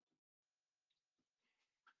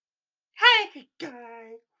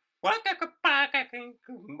guy. Why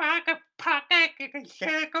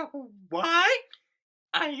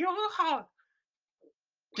are you hot?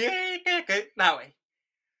 Nào vậy?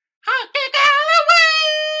 Hot away!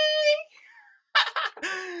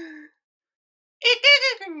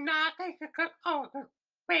 Not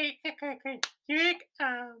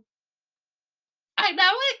I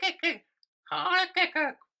know it. Hot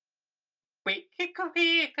bị cái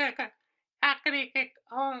cái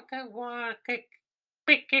on cái wa cái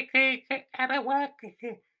ada wa cái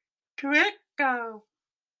trick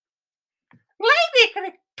lady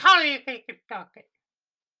cái cái talk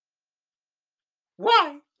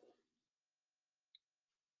why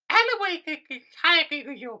anyway cái hai cái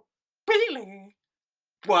yo Billy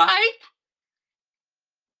why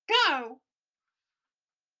go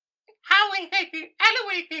how we cái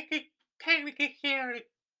anyway cái here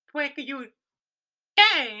where cái you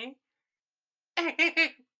day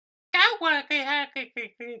cáo qua cái hai cái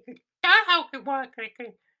cáo how cái qua cái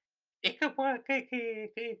qua cái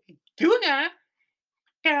chú nha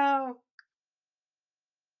go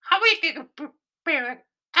how we cái prepare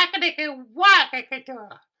cái qua cái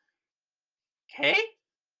door okay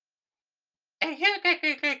and here cái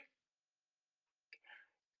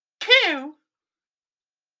two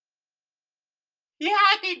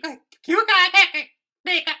yeah cái chú cái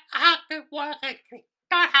how cái qua cái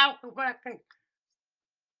how cái qua cái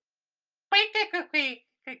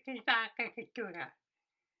chú nha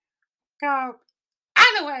go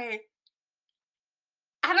anyway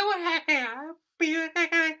I don't want to be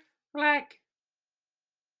like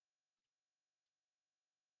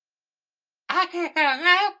I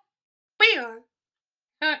can't feel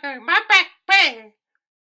my back pain.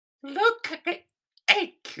 Look at the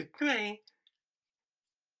ache.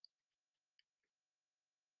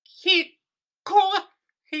 He cool.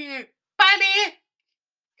 He funny.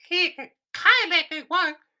 He kind of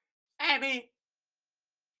one, and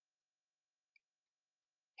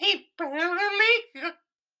he barely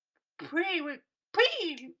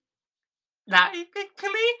pretty like it to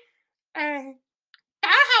me. And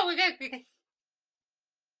that's how we get the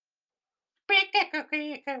big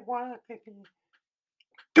one.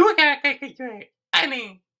 Do that. I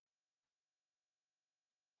mean,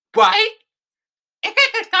 right?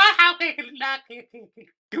 It's not how they can not do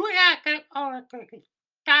that or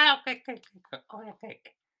style or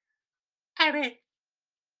I mean,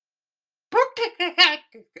 put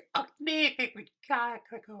a nigga guy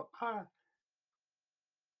or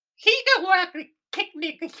he the work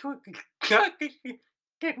technique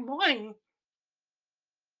good morning.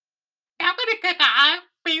 I'm gonna get a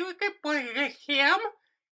feel good boy him.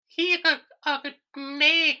 He could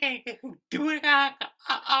make do that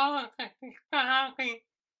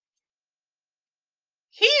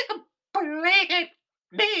he could play it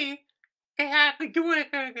me. I could do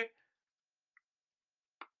it.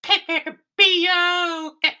 Take a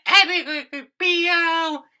BO, everyone could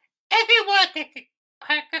BO, everyone could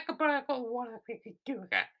pack a bag of water could do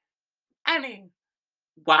that. I mean,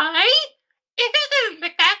 why? Is it the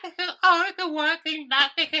guy who always working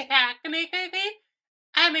not to get happening?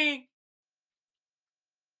 I mean,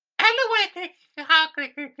 anyway, how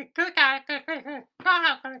could do that?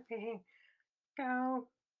 How could go?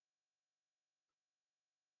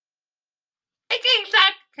 It's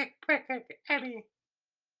not, I mean,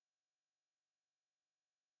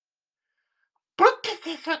 put a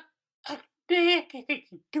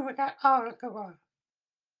do that all the while.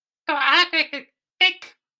 So I could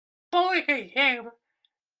take boy to him.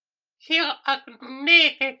 He'll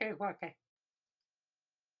make it work.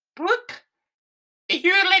 Brooke,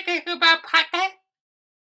 you're like about pocket.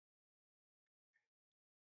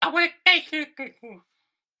 I want to take you to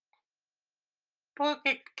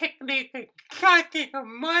pocket technique, charging of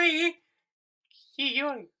money.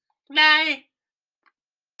 You're like,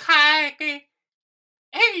 kayak, and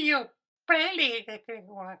you're barely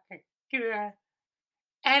work. You're,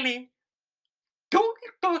 and don't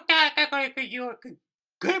that you're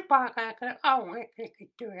good pocket. Oh,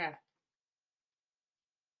 do that.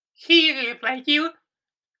 He is like you.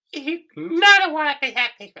 He's not a white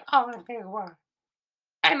happy all in the world.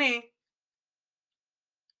 I mean,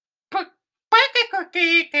 but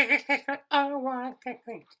cookie I want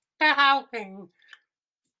cookie. The housing.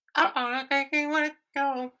 I want cookie with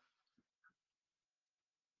go.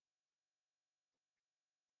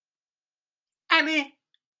 I mean,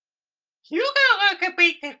 you got to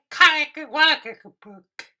be the kayak water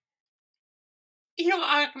book. You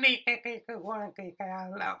are me cookie water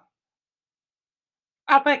alone.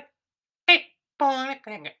 I bet big boy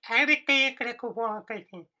thing. Everything could water.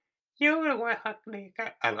 You will work me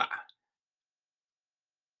a lot.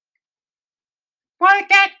 Why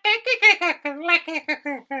that like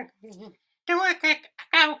do it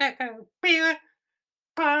out beer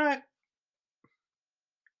but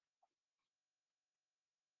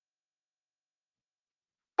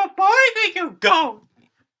before you go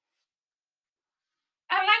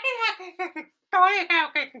I like it going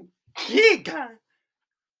out giga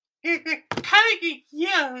tiny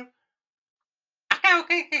you how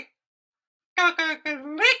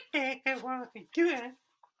lick it was good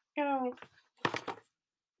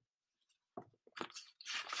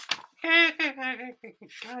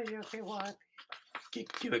so you want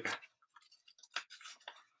get good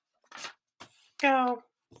so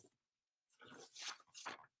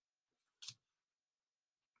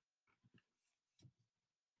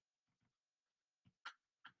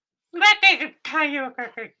let it tell you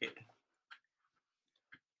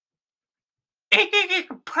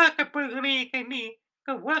it possibly me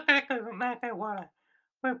the work I could make it work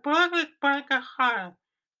but burgers burger hard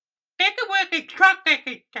take it with the truck take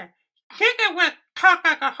it with talk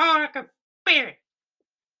like a hard like a spirit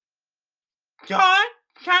John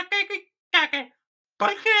take it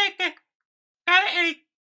but it got a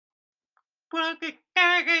burger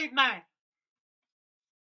tag night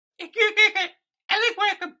if you get it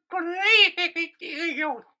anywhere to believe it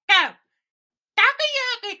yourself that's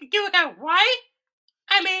how you can do that right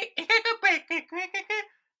I mean it's a big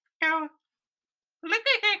so look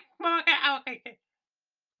at it more out there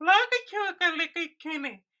Lagatuka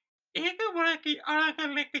likikini. Ika waki aga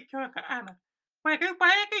likatuka ana. Waka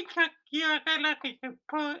waki chakiaka laki to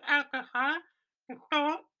pull alcohol to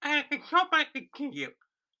go and to go back to you.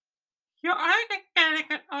 You are the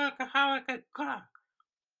delicate alcoholic car.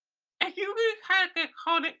 And you will have to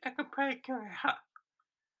hold it at the place to her.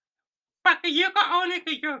 But you can only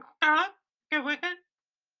get your dog, the wicked,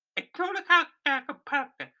 and to the house that the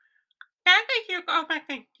puppet. That is you go back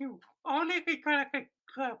and you only because it's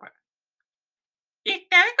clever. If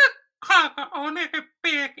there's a cover on the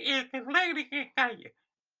bed is the lady can tell you.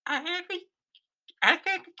 I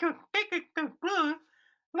think to think it's the blue,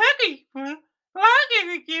 lucky blue, lucky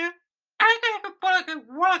with you. I think the book is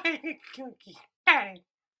walking the cookie. Hey,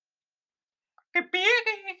 the big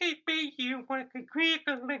is be you with the creek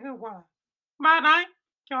of little one. My name,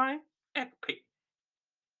 John F.P.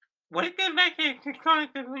 What the lucky to try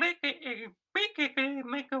to lick it and pick it and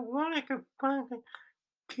make a one to find it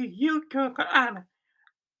to you to the honor.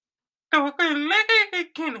 So we can lick it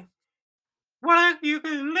again. Well, you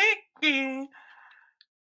can lick it.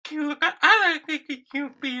 You got other things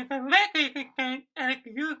you be the legacy thing and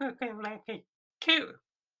you can like it too.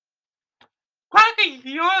 Quite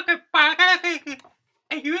you're the bugger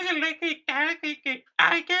and you can like it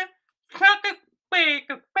I can something big,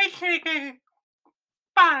 basically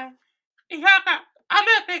fine. You have the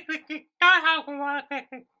other things that you don't have one that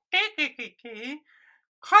you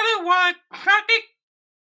color one something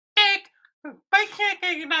big,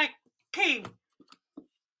 basically like tea.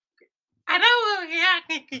 I don't really have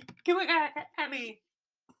to do it, I mean,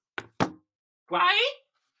 right?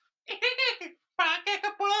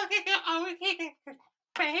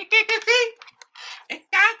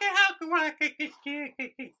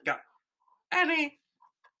 I mean,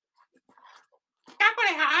 that's what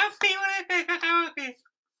I feel like this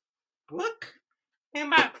book in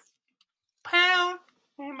my pound,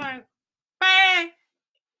 in my bag.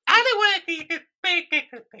 I don't want to big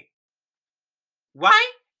thing.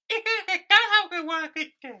 Why? That's how we want to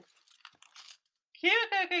get. Here,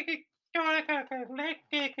 that's how we want to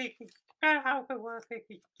get. That's how we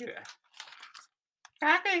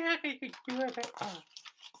do it.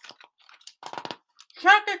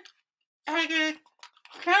 Chocolate, I get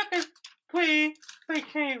chocolate, please,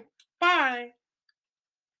 became by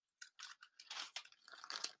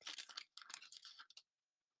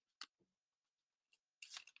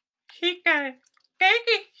she got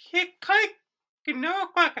take she click the no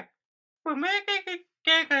quacker. For making it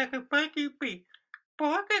get a buggy be.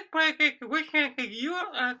 Pocket bracket wishing that you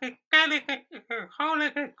are the delegate of the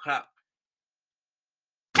holiday club.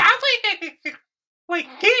 That we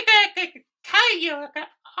did that tell you that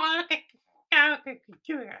all the delegate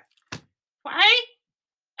computer. Right?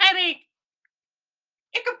 I mean,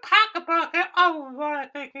 you can talk about it all what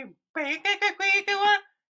they can bake it we do it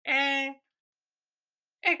and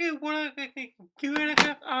everyone can do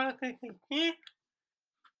it all they can do.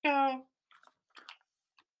 So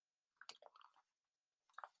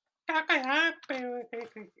that can happen with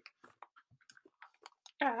it.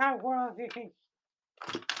 That's how well they can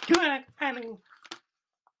do it. I mean,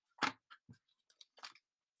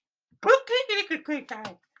 book it could click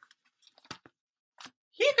that.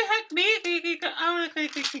 He can have me, he can always do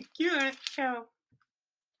it. So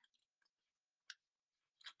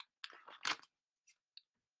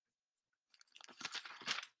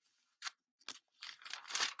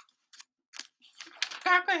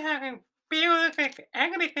kakak bilang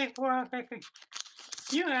eigenlijk gewoon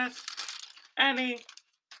ja, en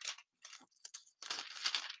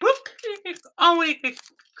boek ik alweer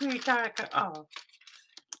kijken al.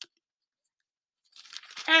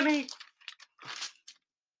 En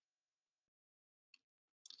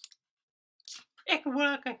ik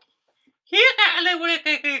werk hier alleen werk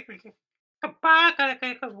ik gebakken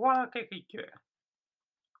ik werk ik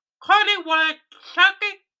gewoon werk zak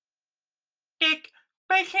ik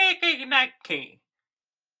bezig ik naar king.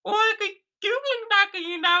 Hoor ik jullie maken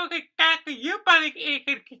je nou kijken je ben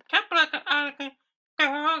ik heb lekker aardig te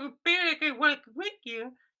horen werk with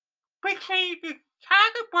you. Bezig ik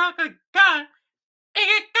ga werken daar.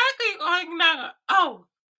 Ik kijk ik naar oh.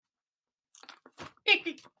 Ik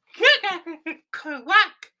kijk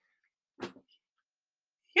kwak.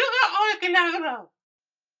 You got organized.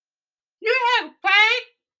 You have paid,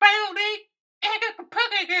 penalty, and a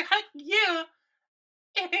competitor like you.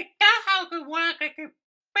 If it got how to work, it can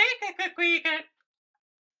make a agreement.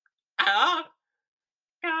 Oh,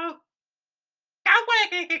 go, go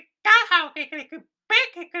work, it got how it can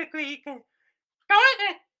make a agreement. Go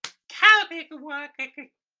to how they can work, it can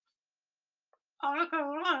all go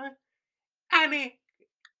on. I mean,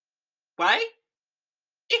 right?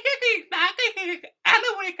 It can be back, it can,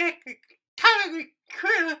 anyway, it can kind of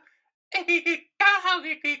crew, it can got how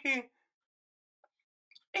it can.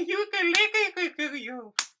 And you can link it to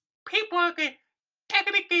you. People can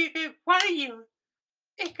technically follow you.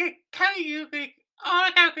 It can tell you all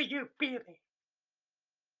about your feeling.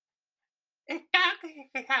 Exactly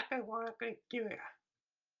exactly what I do.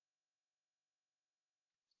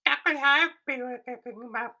 Exactly how I feel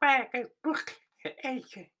in my back is book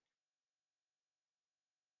aching.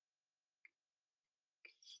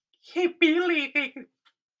 He believed it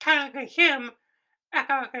kind of him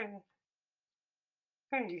about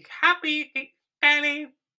happy, steady,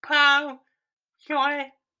 proud,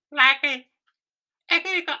 joy, like it. I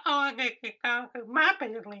think all the my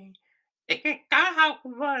feeling. It can how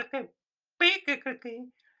work a big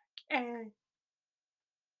cookie and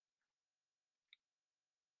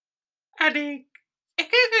I think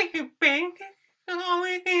it can bang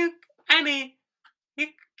always I mean it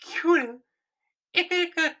could it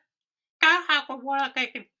can how work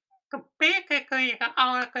a big cookie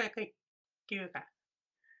all cookie do that.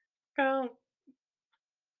 So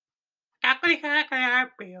that's exactly how I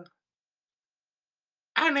feel.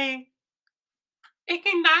 I mean it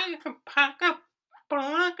can not pack up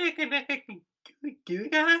block it can do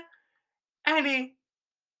that. I mean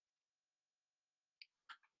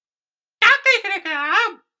that's exactly how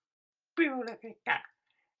I feel like that.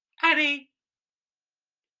 I mean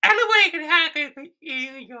anyway, you can have it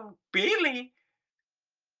in your feeling.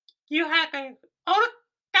 You have to all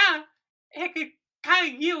down. It can tell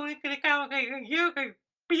you, it can tell you can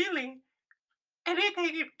feeling. And it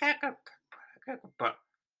can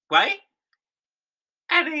right?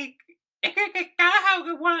 And it can tell how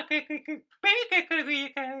you want it can basically you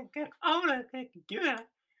can get all of it can do that.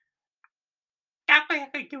 That's what I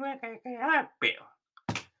can do it. I can have feel.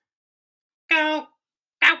 So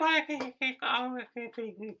that's why I can all of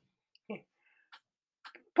it.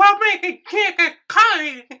 Probably can take a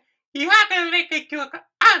college. You have to make it to an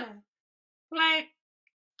honor. Like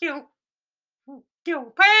you,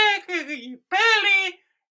 you pay, you barely.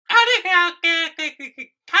 Anything out there that can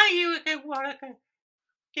tell you if they want to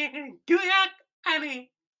do that. I mean,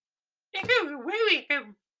 if you really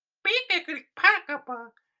can beat the can pack up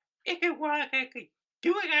on, if you want to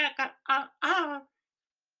do that,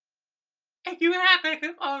 if you have like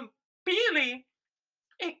on feeling,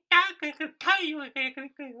 it can tell you if they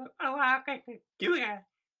can allow to do that.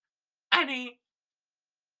 I mean,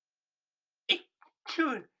 it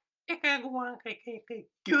should. It can work. It can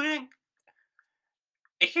do it.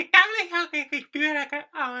 It's exactly how they can do it.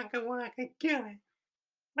 I can work. It do it.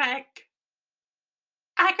 Like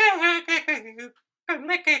I can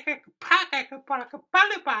make a pocket for a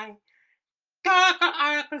butterfly.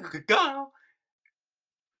 Go.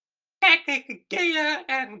 Take it together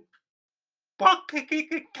and walk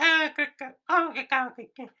it. Oh,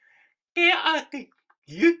 there are the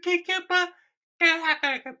you take it, but there are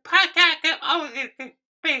the pocket. Oh, it's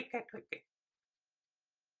big.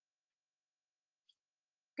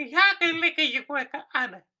 You have to make it work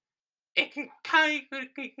on. It can tell you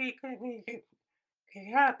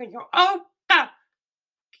happen. Oh, stop!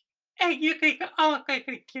 And you can all get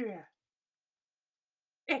it here.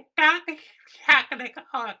 It got happening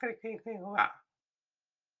all get it well.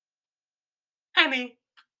 I mean,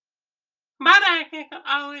 my I can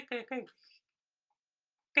always get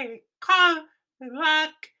call,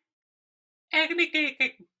 lock, everything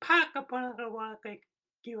can pack upon the water.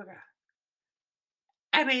 do that.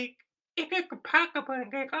 I mean, if you could possibly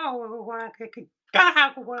think, oh, well, I could, God,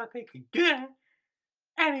 how could what I could do it.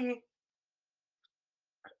 I mean,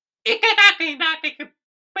 if I could not think of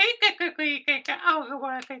basically think, oh,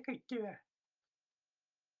 what I could do it.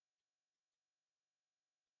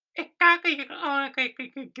 Exactly, all I could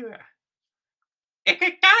do it. If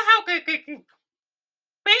it's not how I could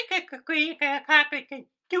basically I could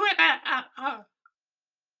do it,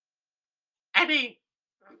 I mean,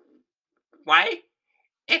 right?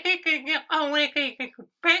 If it can get only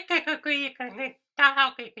basically you can not how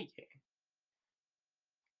I could do it.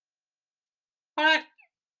 But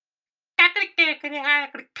technically, I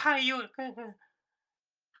could tell you, I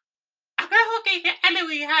don't think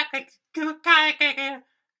anyway I could do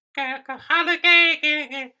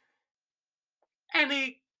holiday, and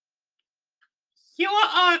you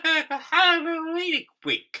are the holiday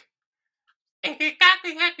week. If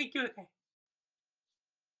exactly how to do it.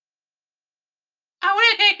 I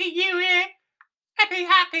want to take you in. I think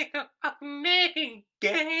how to amazing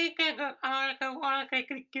day and the one I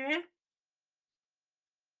could do.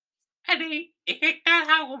 I mean, if it's not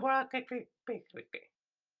how the world could basically.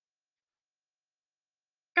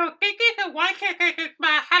 So this is the one that is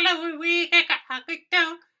my Halloween week. I could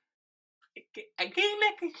do. I do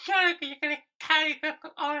make sure that you're going to carry the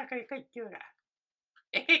all I could do that.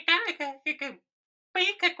 If it's not that you can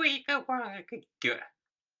basically the one I could do it.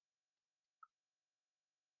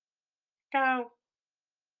 So,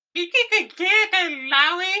 you can get a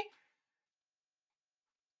Lowry,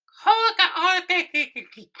 hold the all that you can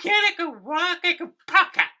get a work in the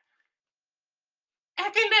pocket. I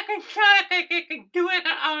can make sure that you can do it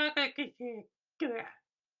all that you can do it.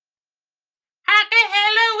 Happy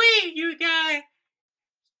Halloween, you guys!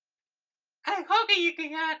 I hope that you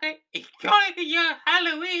can have enjoy your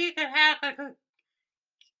Halloween and have a good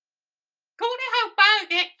go to how about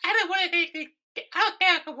it. I don't want to get out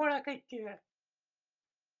there to what I can do.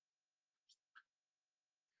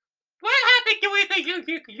 What happened to it that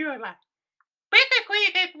you're like?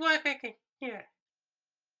 Basically, that's what I can do.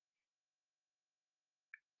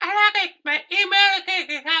 I have my email that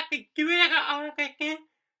I have to do it all I can.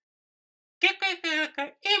 Get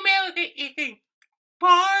the email that you can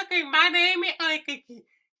borrow my name is like a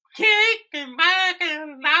kid and my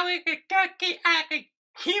allowing the turkey at the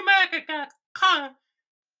gmail.com.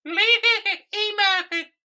 Leave it an email to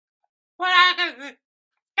what I can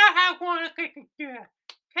I want to do.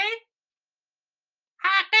 Okay?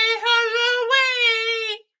 Happy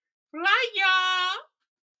Halloween! Like y'all!